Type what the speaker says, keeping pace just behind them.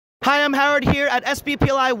Hi, I'm Howard here at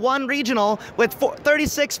SBPLI 1 Regional with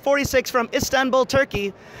 3646 from Istanbul,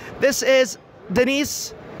 Turkey. This is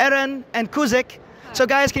Denise, Eren, and Kuzik. So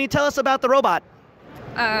guys, can you tell us about the robot?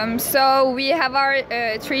 So we have our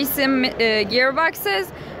 3-sim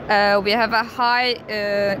gearboxes. We have a high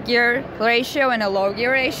gear ratio and a low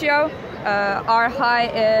gear ratio. Our high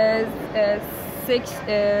is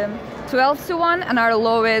 12 to 1 and our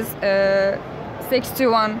low is 6 to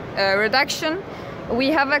 1 reduction.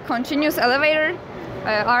 We have a continuous elevator.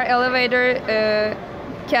 Our elevator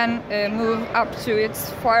can move up to its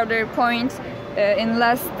farther point in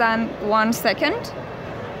less than 1 second.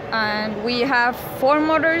 And we have 4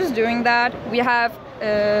 motors doing that. We have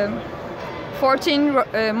 14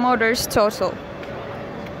 motors total.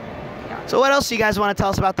 Yeah. So what else do you guys want to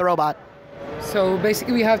tell us about the robot? So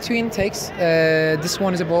basically we have 2 intakes. This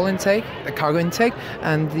one is a ball intake, a cargo intake,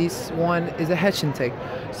 and this one is a hatch intake.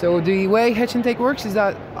 So the way hatch intake works is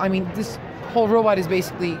that, this whole robot is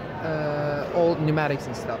basically all pneumatics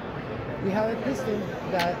and stuff. We have a piston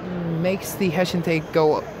that makes the hatch intake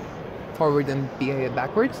go forward and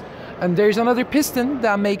backwards. And there's another piston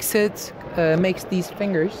that makes these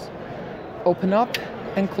fingers open up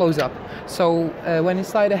and close up. So when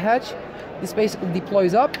inside a hatch, this basically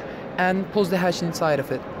deploys up and pulls the hatch inside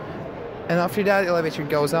of it. And after that, the elevator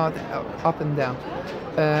goes out, up and down.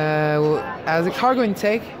 As a cargo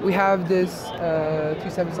intake, we have this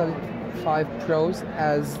 2775 Pros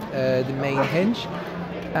as the main hinge.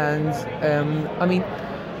 And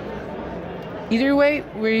either way,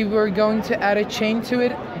 we were going to add a chain to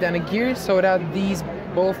it, then a gear, so that these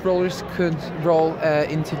both rollers could roll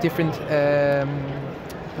into different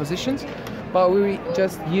positions. But we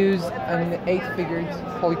just use an 8-figured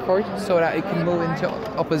polycord so that it can move into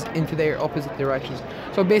their opposite directions.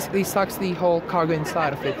 So basically sucks the whole cargo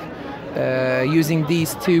inside of it, using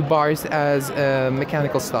these 2 bars as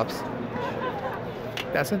mechanical stops.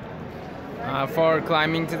 That's it. For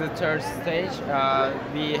climbing to the 3rd stage,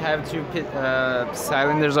 we have 2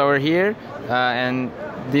 cylinders over here, and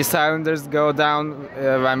these cylinders go down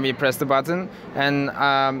when we press the button, and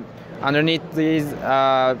underneath these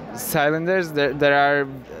cylinders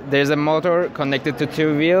there's a motor connected to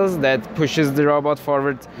 2 wheels that pushes the robot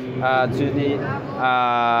forward to the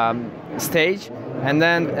stage. And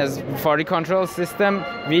then as for the control system,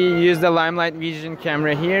 we use the Limelight Vision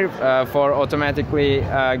camera here for automatically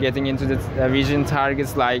getting into the vision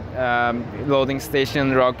targets like loading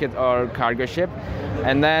station, rocket, or cargo ship.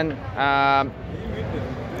 And then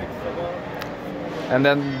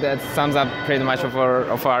that sums up pretty much of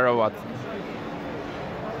our robot.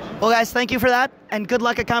 Well guys, thank you for that, and good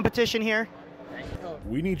luck at competition here.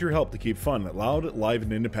 We need your help to keep fun loud, live,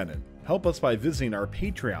 and independent. Help us by visiting our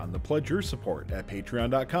Patreon to pledge your support at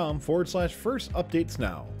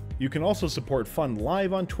patreon.com/firstupdatesnow. You can also support Fun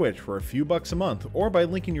live on Twitch for a few bucks a month, or by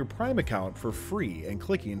linking your Prime account for free and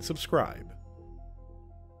clicking subscribe.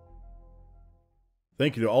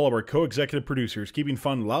 Thank you to all of our co-executive producers keeping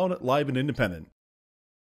Fun loud, live, and independent.